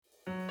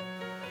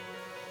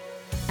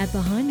At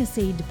Behind the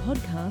Seed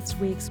podcast,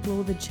 we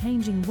explore the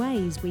changing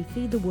ways we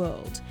feed the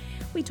world.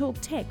 We talk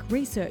tech,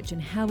 research and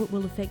how it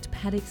will affect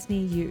paddocks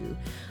near you.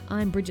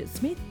 I'm Bridget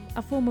Smith,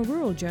 a former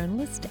rural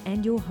journalist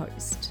and your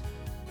host.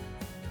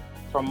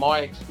 From my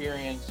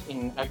experience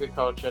in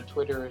agriculture,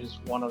 Twitter is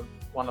one of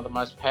the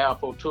most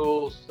powerful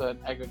tools that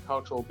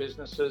agricultural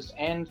businesses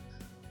and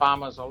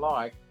farmers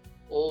alike,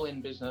 all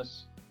in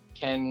business,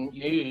 can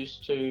use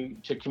to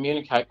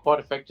communicate quite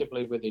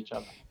effectively with each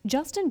other.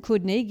 Justin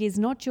Kudnig is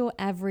not your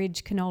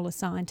average canola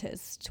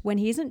scientist. When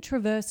he isn't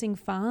traversing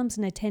farms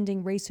and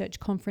attending research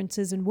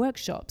conferences and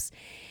workshops,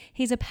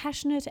 he's a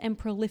passionate and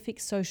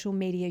prolific social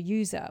media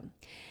user.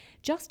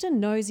 Justin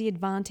knows the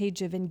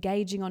advantage of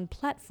engaging on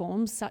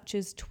platforms such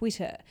as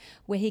Twitter,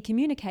 where he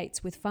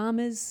communicates with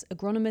farmers,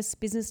 agronomists,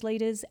 business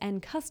leaders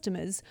and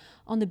customers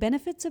on the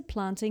benefits of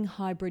planting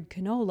hybrid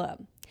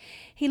canola.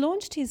 He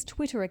launched his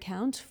Twitter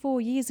account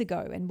 4 years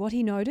ago, and what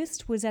he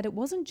noticed was that it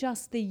wasn't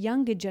just the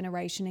younger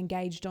generation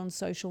engaged on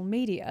social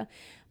media,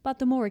 but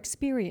the more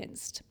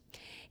experienced.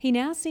 He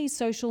now sees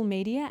social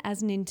media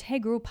as an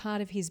integral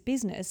part of his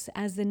business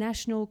as the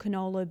National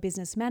Canola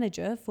Business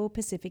Manager for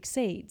Pacific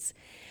Seeds.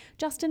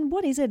 Justin,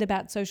 what is it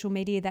about social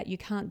media that you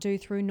can't do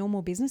through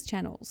normal business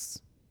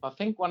channels? I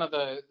think one of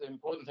the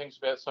important things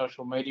about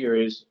social media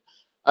is,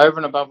 over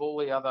and above all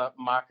the other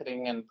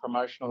marketing and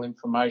promotional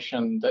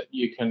information that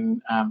you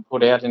can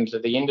put out into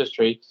the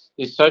industry,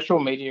 is social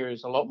media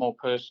is a lot more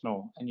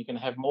personal, and you can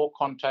have more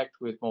contact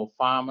with more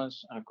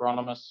farmers,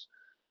 agronomists,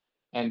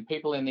 and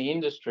people in the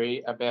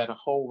industry about a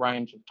whole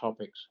range of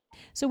topics.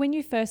 So when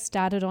you first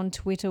started on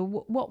Twitter,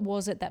 what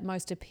was it that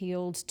most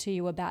appealed to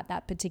you about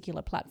that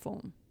particular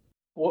platform?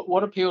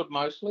 What appealed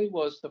mostly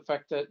was the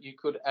fact that you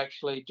could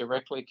actually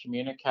directly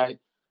communicate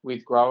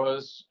with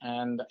growers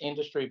and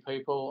industry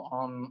people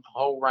on a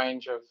whole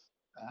range of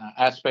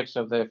aspects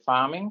of their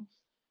farming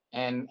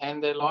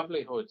and their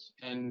livelihoods,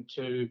 and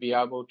to be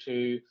able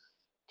to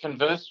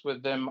converse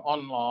with them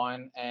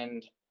online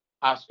and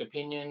ask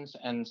opinions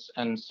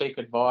and seek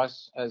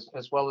advice as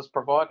well as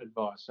provide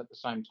advice at the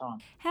same time.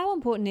 How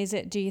important is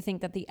it, do you think,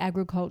 that the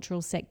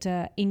agricultural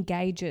sector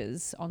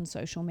engages on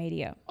social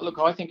media? Look,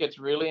 I think it's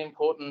really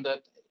important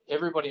that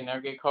everybody in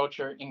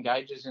agriculture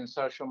engages in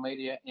social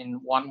media in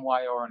one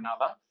way or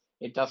another.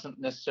 It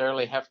doesn't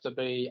necessarily have to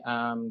be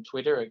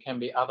Twitter. It can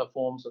be other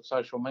forms of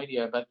social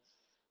media. But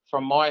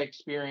from my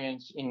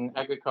experience in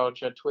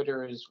agriculture,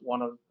 Twitter is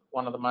one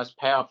of the most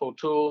powerful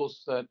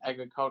tools that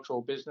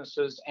agricultural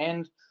businesses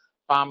and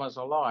farmers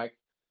alike,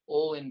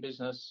 all in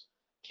business,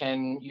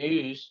 can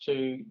use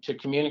to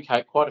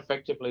communicate quite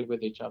effectively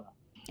with each other.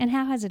 And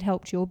how has it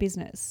helped your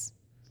business?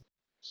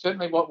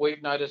 Certainly what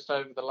we've noticed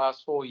over the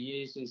last 4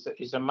 years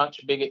is a much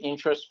bigger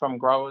interest from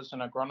growers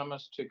and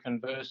agronomists to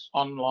converse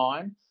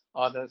online,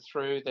 either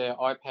through their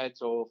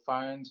iPads or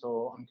phones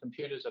or on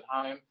computers at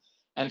home,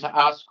 and to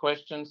ask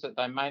questions that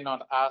they may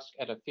not ask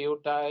at a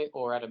field day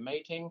or at a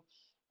meeting.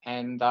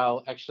 And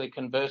they'll actually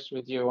converse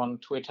with you on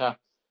Twitter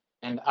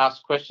and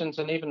ask questions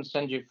and even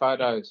send you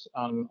photos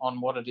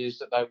on what it is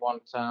that they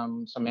want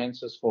some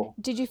answers for.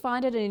 Did you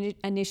find it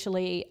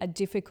initially a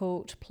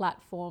difficult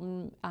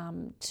platform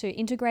to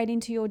integrate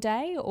into your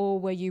day,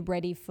 or were you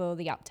ready for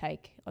the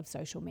uptake of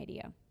social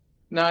media?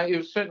 No, it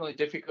was certainly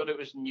difficult. It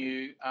was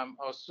new. I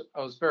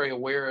was very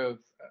aware of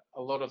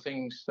a lot of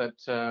things that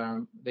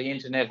the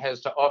internet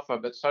has to offer,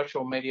 but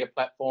social media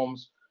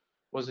platforms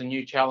was a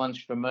new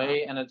challenge for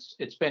me, and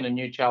it's been a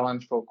new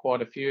challenge for quite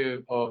a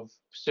few of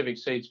Pacific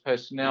Seeds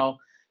personnel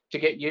to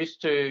get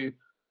used to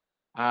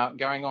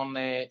going on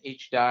there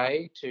each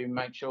day to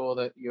make sure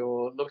that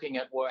you're looking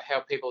at how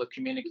people have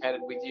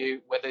communicated with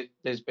you, whether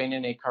there's been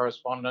any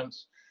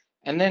correspondence,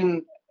 and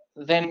then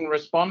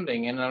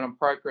responding in an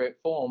appropriate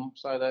form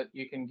so that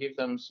you can give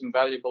them some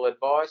valuable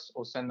advice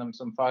or send them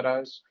some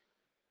photos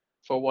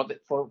for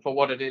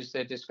what it is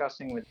they're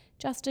discussing with.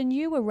 Justin,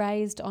 you were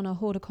raised on a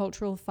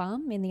horticultural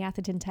farm in the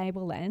Atherton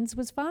Tablelands.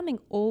 Was farming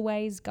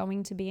always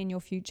going to be in your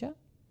future?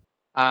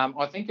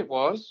 I think it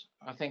was.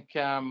 I think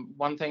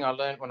one thing I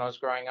learned when I was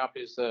growing up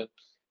is that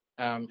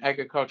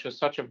agriculture is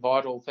such a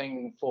vital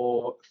thing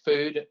for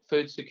food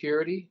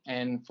security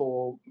and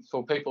for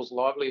people's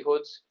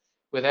livelihoods.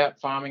 Without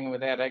farming and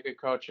without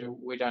agriculture,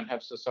 we don't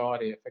have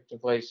society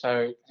effectively.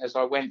 So as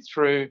I went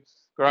through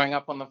growing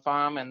up on the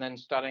farm and then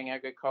studying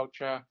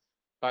agriculture,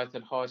 both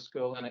at high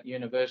school and at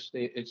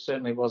university, it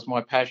certainly was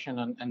my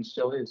passion and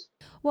still is.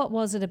 What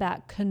was it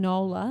about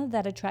canola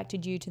that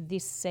attracted you to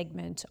this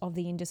segment of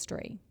the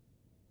industry?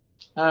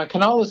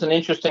 Canola is an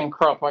interesting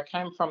crop. I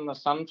came from the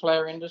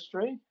sunflower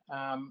industry,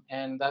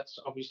 and that's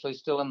obviously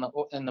still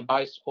in the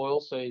base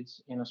oil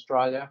seeds in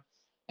Australia,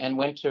 and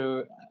went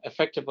to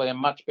effectively a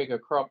much bigger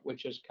crop,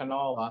 which is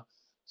canola.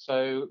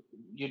 So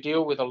you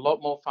deal with a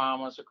lot more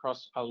farmers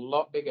across a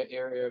lot bigger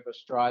area of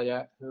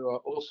Australia who are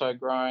also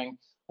growing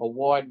a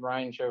wide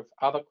range of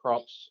other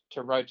crops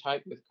to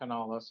rotate with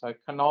canola. So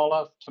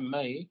canola, to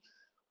me,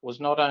 was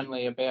not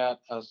only about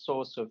a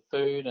source of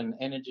food and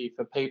energy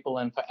for people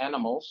and for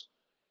animals,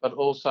 but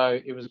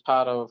also it was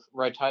part of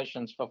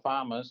rotations for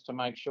farmers to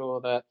make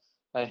sure that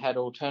they had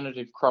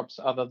alternative crops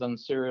other than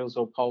cereals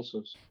or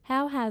pulses.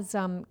 How has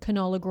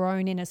canola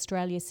grown in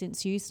Australia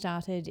since you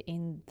started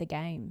in the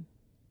game?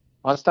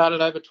 I started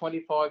over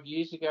 25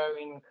 years ago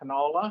in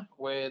canola,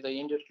 where the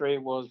industry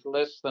was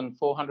less than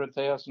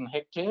 400,000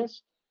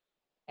 hectares.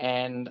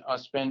 And I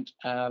spent,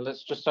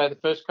 let's just say, the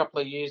first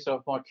couple of years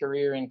of my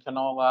career in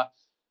canola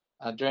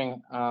doing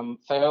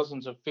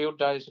thousands of field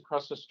days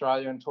across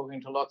Australia and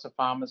talking to lots of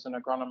farmers and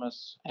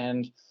agronomists.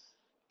 And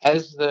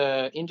as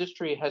the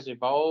industry has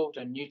evolved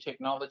and new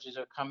technologies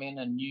have come in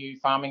and new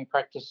farming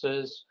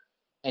practices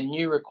and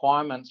new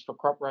requirements for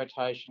crop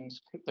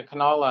rotations, the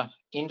canola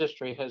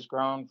industry has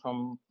grown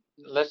from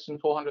less than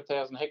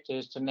 400,000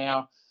 hectares to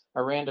now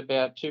around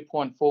about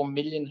 2.4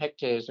 million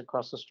hectares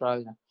across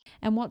Australia.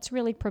 And what's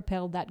really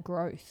propelled that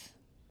growth?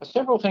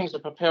 Several things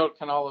that propelled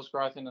canola's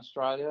growth in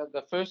Australia.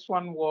 The first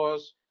one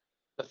was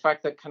the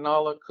fact that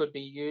canola could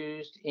be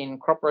used in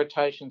crop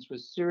rotations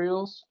with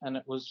cereals, and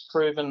it was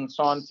proven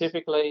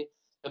scientifically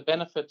the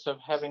benefits of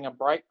having a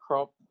break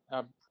crop,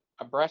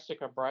 a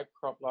brassica break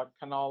crop like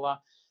canola,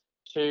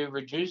 to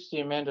reduce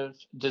the amount of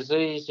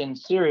disease in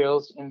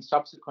cereals in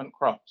subsequent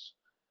crops.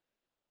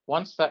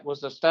 Once that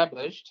was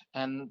established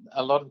and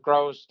a lot of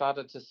growers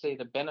started to see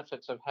the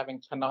benefits of having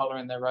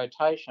canola in their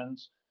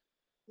rotations,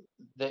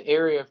 the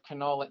area of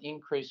canola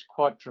increased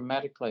quite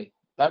dramatically.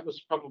 That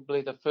was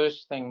probably the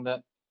first thing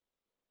that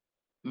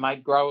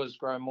made growers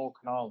grow more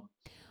canola.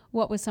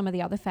 What were some of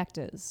the other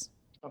factors?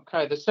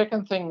 Okay, the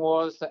second thing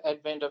was the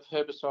advent of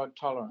herbicide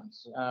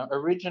tolerance.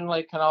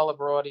 Originally, canola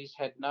varieties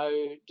had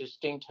no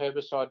distinct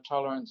herbicide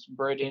tolerance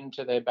bred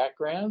into their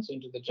backgrounds,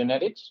 into the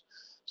genetics.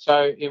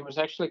 So it was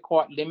actually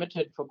quite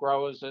limited for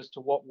growers as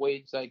to what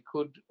weeds they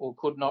could or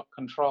could not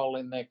control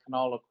in their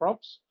canola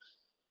crops.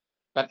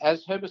 But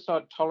as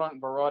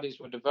herbicide-tolerant varieties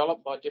were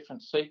developed by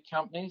different seed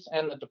companies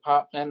and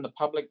the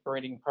public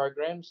breeding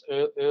programs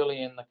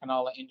early in the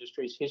canola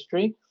industry's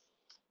history,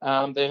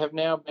 there have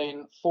now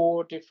been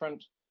 4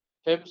 different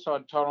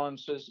herbicide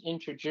tolerances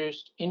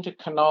introduced into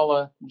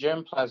canola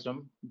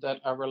germplasm that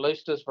are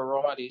released as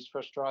varieties for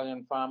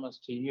Australian farmers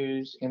to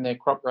use in their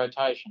crop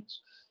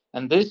rotations.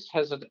 And this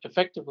has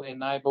effectively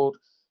enabled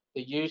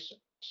the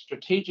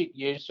strategic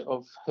use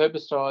of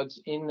herbicides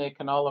in their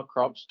canola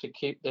crops to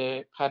keep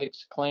their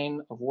paddocks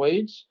clean of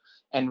weeds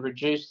and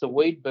reduce the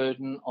weed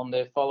burden on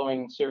their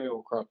following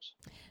cereal crops.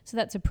 So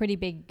that's a pretty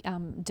big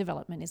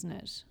development, isn't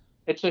it?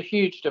 It's a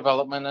huge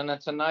development, and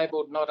it's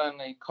enabled not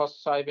only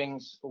cost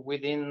savings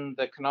within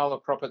the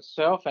canola crop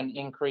itself and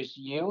increased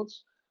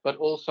yields, but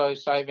also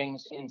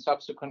savings in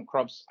subsequent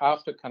crops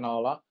after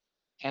canola.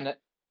 And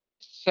it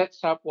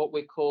sets up what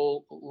we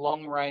call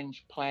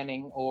long-range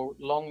planning or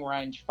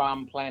long-range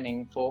farm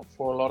planning for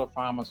a lot of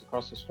farmers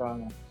across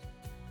Australia.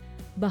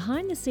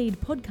 Behind the Seed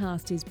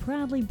podcast is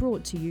proudly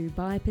brought to you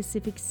by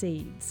Pacific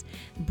Seeds,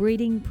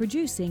 breeding,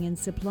 producing and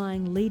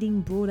supplying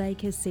leading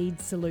broadacre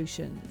seed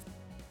solutions.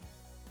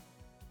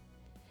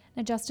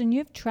 Now, Justin,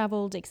 you've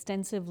travelled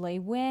extensively.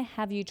 Where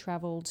have you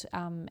travelled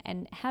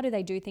and how do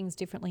they do things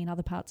differently in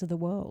other parts of the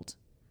world?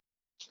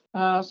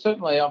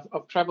 Certainly,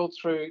 I've travelled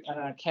through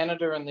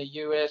Canada and the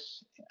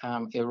US,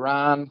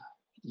 Iran,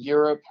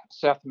 Europe,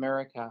 South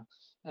America,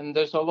 and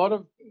there's a lot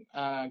of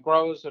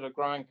growers that are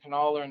growing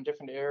canola in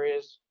different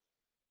areas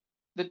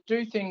that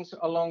do things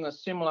along a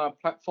similar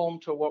platform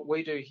to what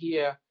we do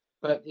here,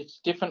 but it's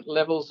different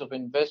levels of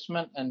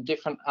investment and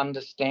different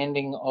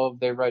understanding of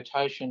their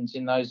rotations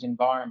in those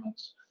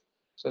environments.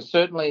 So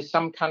certainly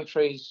some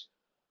countries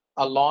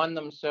align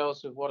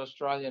themselves with what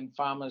Australian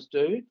farmers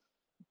do,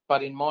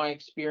 but in my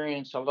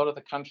experience, a lot of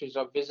the countries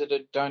I've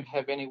visited don't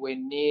have anywhere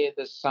near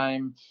the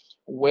same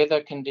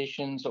weather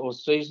conditions or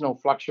seasonal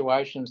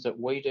fluctuations that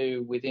we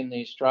do within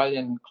the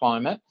Australian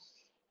climate.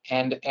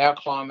 And our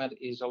climate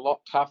is a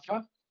lot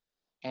tougher,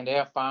 and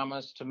our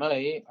farmers, to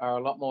me, are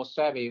a lot more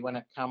savvy when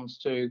it comes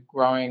to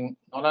growing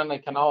not only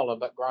canola,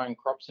 but growing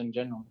crops in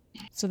general.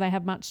 So they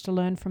have much to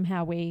learn from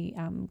how we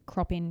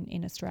crop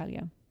in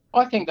Australia.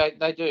 I think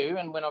they do,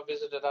 and when I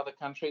visited other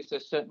countries,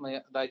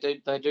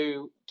 they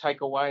do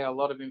take away a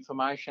lot of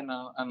information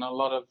and a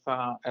lot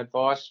of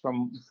advice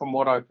from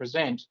what I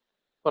present.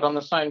 But on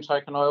the same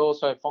token, I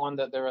also find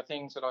that there are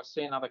things that I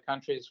see in other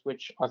countries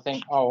which I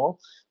think, oh,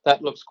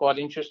 that looks quite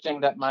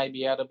interesting. That may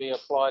be able to be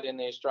applied in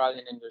the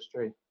Australian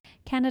industry.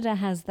 Canada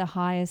has the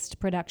highest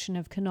production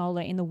of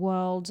canola in the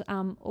world.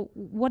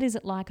 What is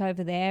it like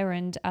over there,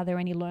 and are there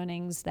any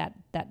learnings that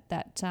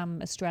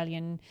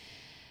Australian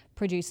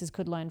producers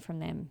could learn from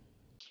them?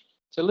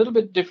 It's a little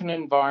bit different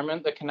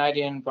environment, the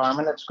Canadian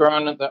environment. It's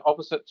grown at the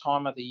opposite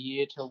time of the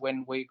year to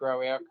when we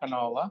grow our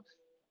canola.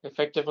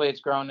 Effectively,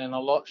 it's grown in a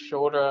lot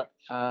shorter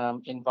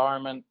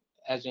environment,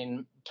 as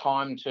in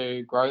time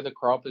to grow the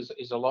crop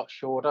is a lot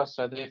shorter.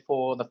 So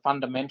therefore, the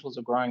fundamentals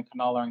of growing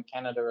canola in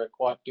Canada are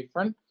quite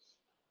different.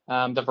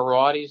 The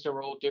varieties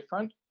are all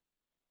different.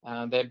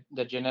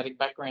 The genetic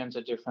backgrounds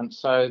are different.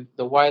 So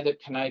the way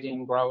that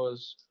Canadian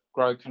growers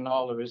grow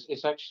canola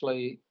is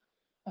actually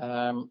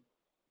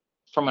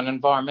from an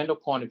environmental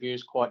point of view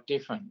is quite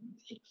different.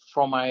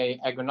 From an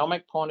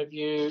agronomic point of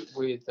view,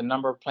 with the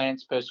number of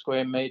plants per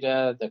square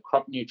metre, the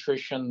crop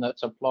nutrition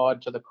that's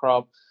applied to the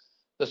crop,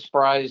 the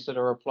sprays that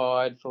are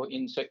applied for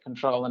insect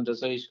control and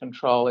disease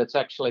control, it's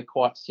actually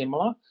quite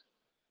similar.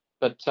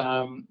 But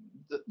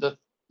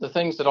the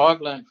things that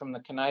I've learned from the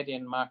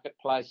Canadian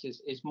marketplace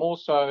is more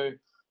so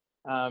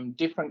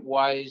different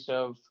ways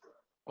of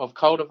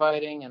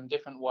cultivating and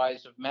different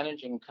ways of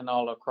managing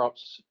canola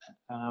crops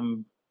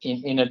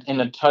in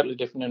a totally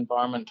different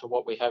environment to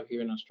what we have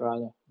here in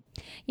Australia.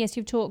 Yes,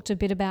 you've talked a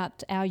bit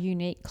about our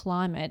unique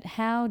climate.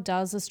 How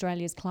does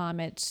Australia's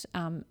climate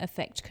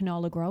affect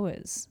canola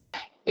growers?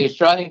 The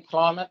Australian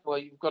climate, well,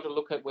 you've got to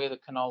look at where the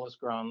canola's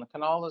grown. The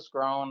canola's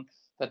grown,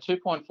 the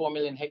 2.4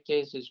 million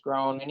hectares is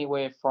grown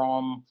anywhere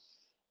from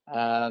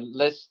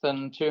less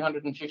than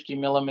 250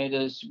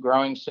 millimetres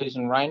growing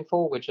season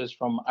rainfall, which is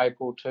from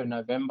April to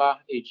November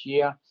each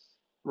year,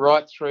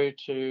 right through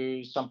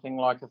to something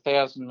like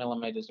 1,000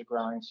 millimetres of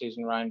growing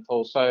season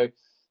rainfall. So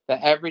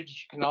the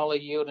average canola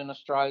yield in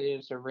Australia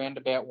is around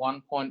about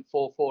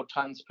 1.44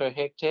 tonnes per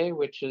hectare,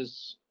 which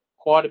is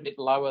quite a bit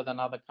lower than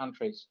other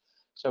countries.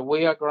 So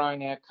we are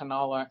growing our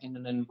canola in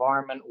an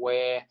environment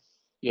where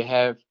you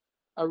have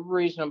a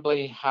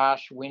reasonably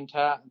harsh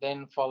winter,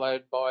 then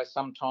followed by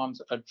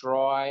sometimes a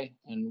dry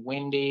and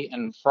windy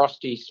and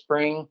frosty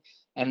spring,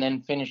 and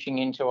then finishing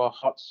into a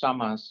hot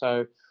summer.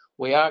 So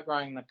we are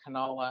growing the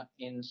canola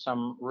in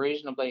some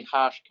reasonably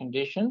harsh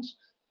conditions,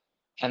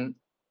 and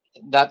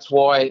that's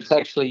why it's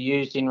actually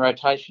used in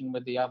rotation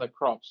with the other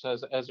crops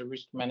as a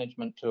risk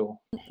management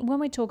tool. When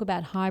we talk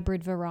about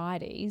hybrid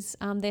varieties,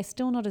 they're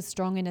still not as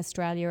strong in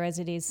Australia as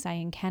it is,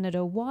 say, in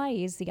Canada. Why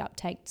is the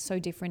uptake so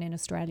different in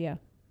Australia?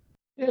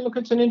 Yeah, look,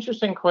 it's an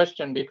interesting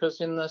question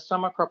because in the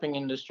summer cropping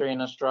industry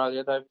in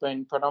Australia, they've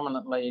been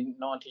predominantly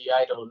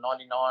 98 or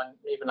 99,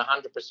 even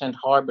 100%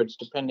 hybrids,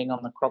 depending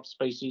on the crop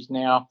species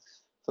now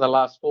for the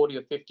last 40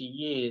 or 50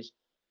 years.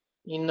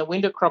 In the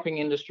winter cropping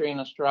industry in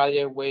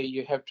Australia, where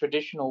you have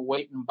traditional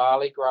wheat and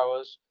barley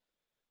growers,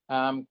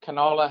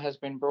 canola has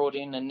been brought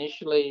in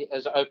initially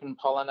as open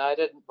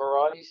pollinated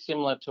varieties,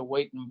 similar to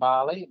wheat and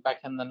barley back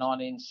in the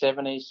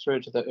 1970s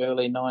through to the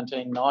early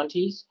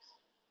 1990s.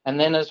 And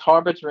then as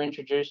hybrids were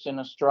introduced in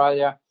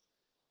Australia,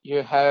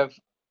 you have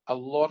a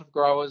lot of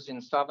growers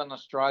in southern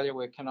Australia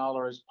where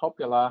canola is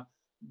popular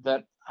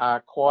that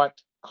are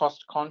quite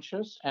cost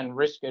conscious and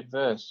risk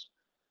adverse.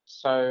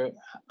 So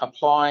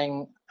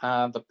applying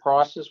the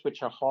prices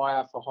which are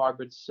higher for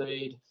hybrid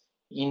seed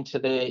into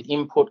their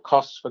input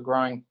costs for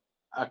growing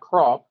a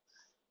crop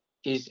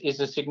is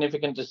a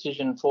significant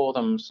decision for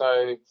them.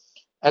 So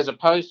as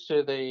opposed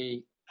to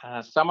the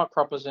summer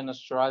croppers in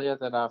Australia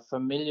that are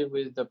familiar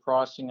with the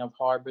pricing of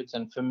hybrids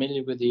and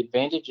familiar with the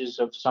advantages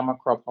of summer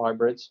crop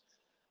hybrids,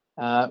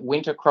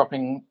 winter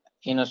cropping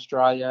in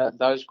Australia,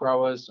 those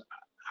growers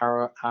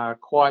are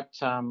quite,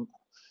 how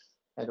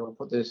do I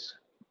put this?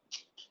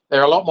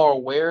 They're a lot more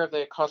aware of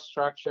their cost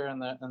structure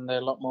and they're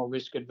a lot more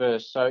risk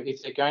adverse. So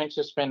if they're going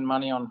to spend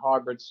money on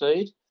hybrid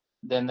seed,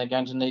 then they're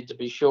going to need to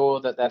be sure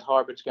that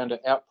hybrid's going to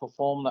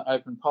outperform the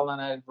open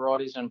pollinated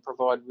varieties and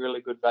provide really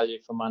good value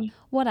for money.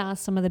 What are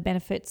some of the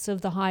benefits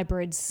of the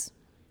hybrids?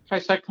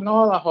 Okay, so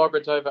canola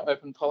hybrids over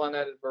open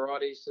pollinated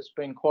varieties, there's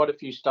been quite a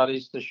few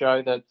studies to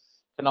show that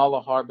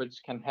canola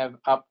hybrids can have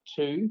up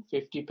to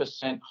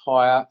 50%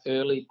 higher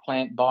early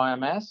plant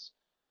biomass,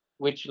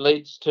 which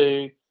leads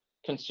to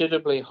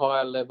considerably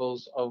higher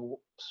levels of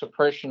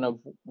suppression of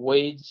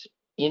weeds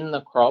in the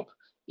crop,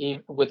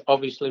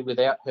 obviously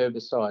without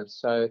herbicides.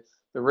 So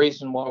the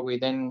reason why we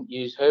then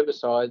use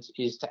herbicides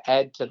is to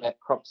add to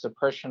that crop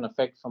suppression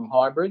effect from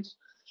hybrids,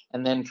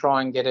 and then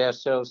try and get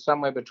ourselves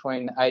somewhere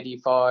between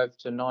 85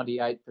 to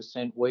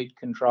 98% weed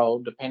control,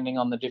 depending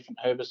on the different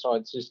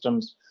herbicide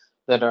systems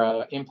that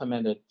are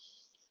implemented.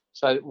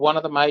 So one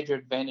of the major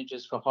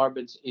advantages for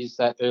hybrids is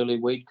that early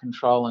weed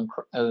control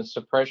and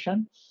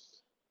suppression.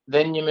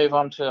 Then you move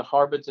on to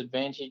hybrids'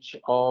 advantage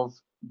of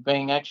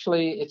being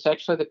it's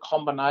actually the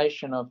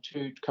combination of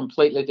two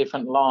completely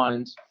different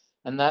lines,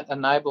 and that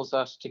enables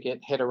us to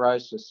get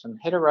heterosis. And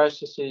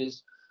heterosis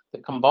is the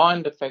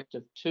combined effect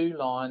of two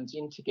lines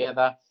in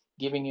together,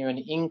 giving you an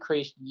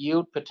increased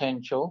yield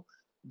potential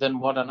than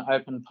what an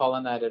open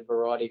pollinated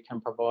variety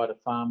can provide a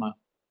farmer.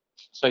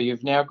 So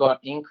you've now got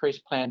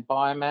increased plant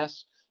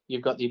biomass.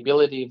 You've got the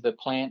ability of the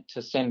plant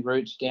to send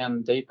roots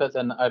down deeper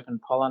than open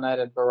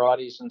pollinated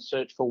varieties and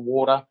search for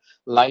water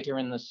later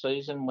in the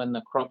season when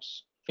the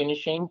crop's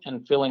finishing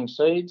and filling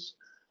seeds.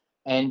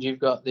 And you've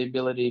got the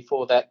ability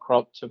for that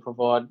crop to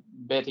provide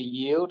better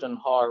yield and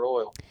higher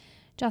oil.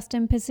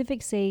 Justin,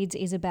 Pacific Seeds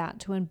is about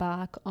to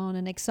embark on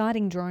an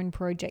exciting drone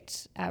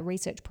project,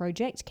 research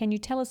project. Can you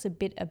tell us a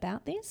bit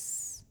about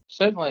this?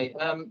 Certainly.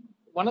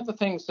 One of the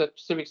things that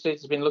Pacific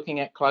Seeds has been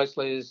looking at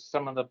closely is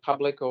some of the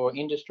public or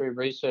industry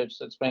research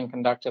that's been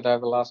conducted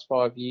over the last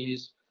 5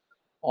 years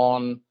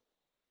on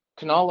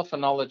canola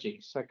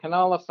phenology. So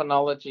canola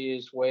phenology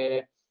is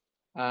where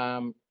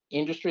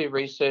industry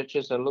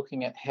researchers are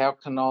looking at how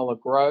canola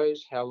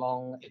grows, how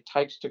long it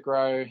takes to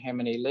grow, how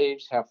many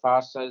leaves, how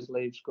fast those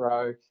leaves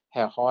grow,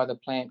 how high the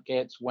plant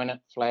gets, when it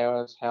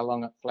flowers, how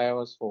long it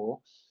flowers for.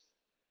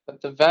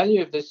 But the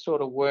value of this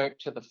sort of work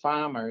to the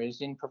farmer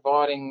is in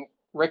providing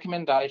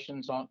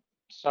recommendations on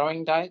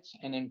sowing dates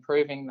and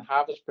improving the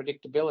harvest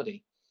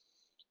predictability.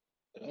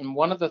 And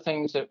one of the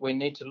things that we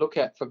need to look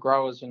at for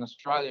growers in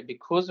Australia,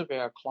 because of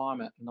our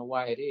climate and the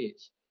way it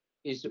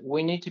is that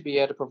we need to be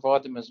able to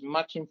provide them as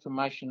much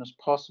information as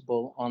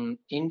possible on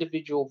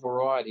individual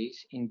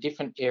varieties in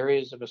different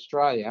areas of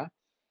Australia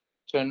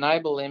to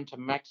enable them to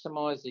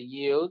maximise the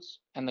yields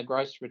and the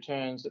gross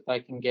returns that they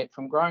can get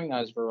from growing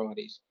those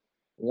varieties.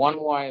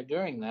 One way of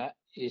doing that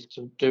is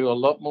to do a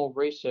lot more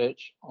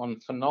research on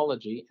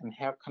phenology and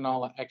how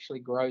canola actually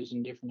grows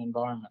in different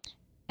environments.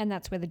 And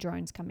that's where the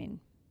drones come in.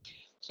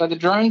 So the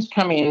drones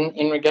come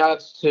in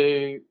regards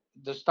to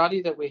the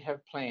study that we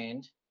have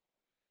planned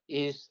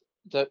is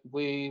that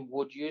we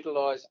would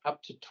utilise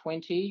up to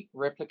 20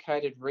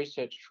 replicated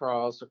research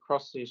trials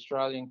across the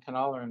Australian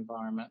canola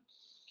environment.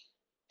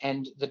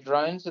 And the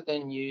drones are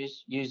then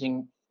used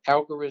using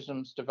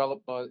algorithms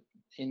developed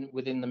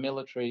within the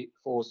military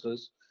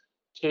forces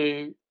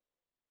to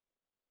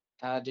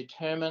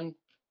determine,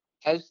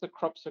 as the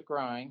crops are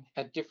growing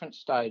at different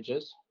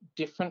stages,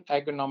 different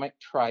agronomic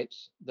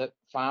traits that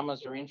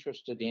farmers are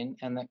interested in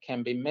and that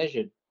can be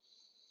measured.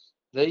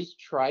 These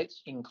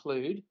traits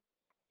include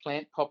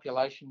plant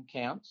population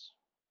counts,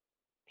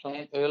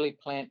 early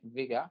plant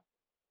vigor,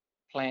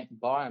 plant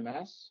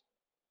biomass,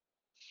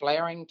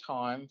 flowering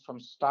time from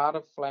start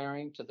of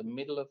flowering to the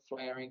middle of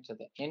flowering to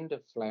the end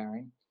of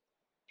flowering,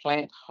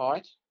 plant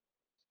height,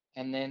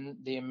 and then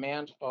the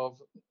amount of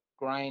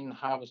grain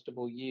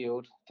harvestable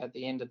yield at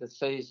the end of the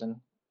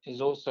season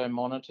is also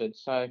monitored.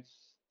 So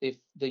if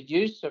the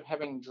use of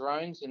having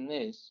drones in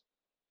this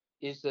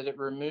is that it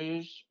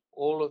removes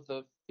all of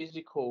the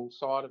physical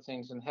side of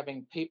things and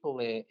having people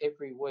there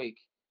every week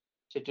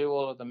to do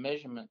all of the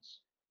measurements.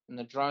 And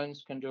the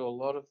drones can do a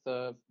lot of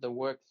the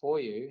work for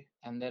you.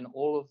 And then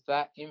all of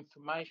that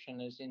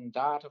information is in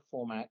data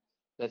format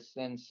that's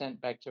then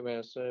sent back to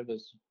our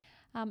servers.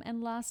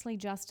 And lastly,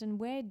 Justin,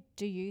 where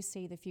do you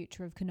see the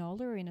future of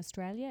canola in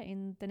Australia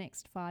in the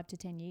next 5 to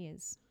 10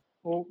 years?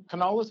 Well,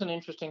 canola is an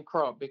interesting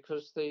crop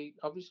because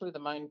obviously the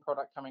main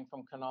product coming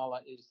from canola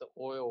is the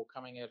oil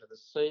coming out of the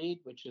seed,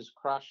 which is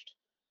crushed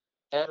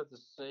out of the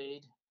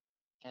seed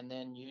and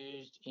then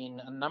used in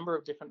a number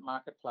of different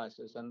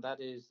marketplaces. And that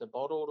is the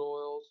bottled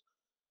oils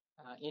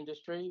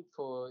industry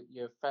for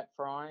your fat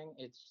frying.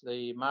 It's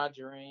the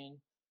margarine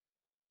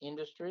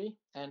industry,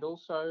 and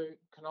also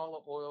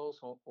canola oils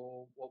or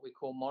what we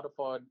call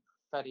modified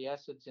fatty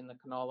acids in the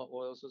canola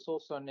oils is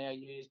also now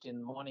used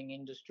in mining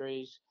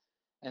industries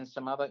and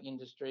some other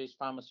industries,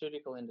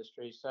 pharmaceutical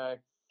industries. So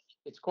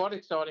it's quite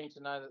exciting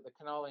to know that the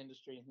canola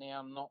industry is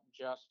now not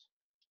just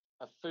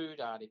a food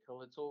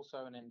article, it's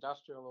also an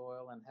industrial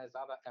oil and has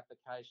other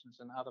applications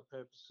and other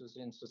purposes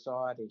in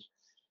society.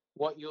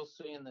 What you'll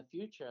see in the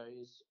future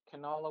is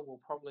canola will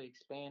probably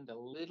expand a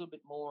little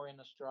bit more in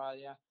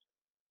Australia,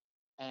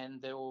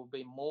 and there will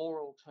be more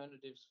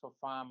alternatives for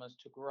farmers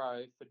to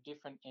grow for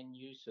different end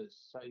uses.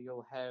 So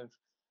you'll have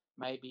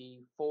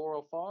maybe 4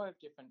 or 5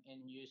 different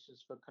end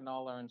uses for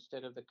canola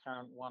instead of the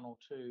current 1 or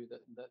 2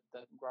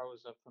 that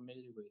growers are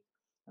familiar with.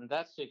 And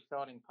that's the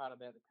exciting part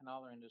about the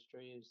canola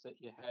industry, is that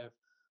you have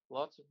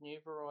lots of new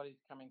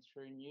varieties coming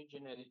through, new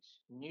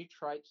genetics, new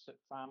traits that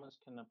farmers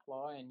can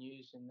apply and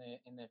use in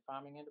their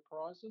farming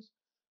enterprises.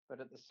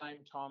 But at the same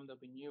time, there'll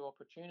be new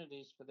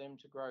opportunities for them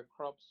to grow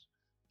crops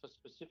for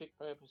specific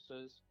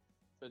purposes,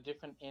 for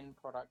different end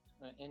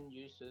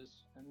uses,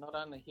 and not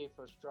only here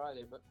for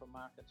Australia, but for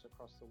markets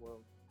across the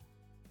world.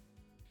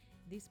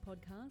 This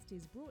podcast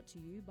is brought to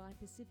you by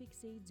Pacific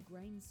Seeds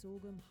Grain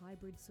Sorghum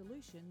Hybrid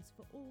Solutions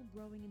for all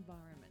growing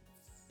environments.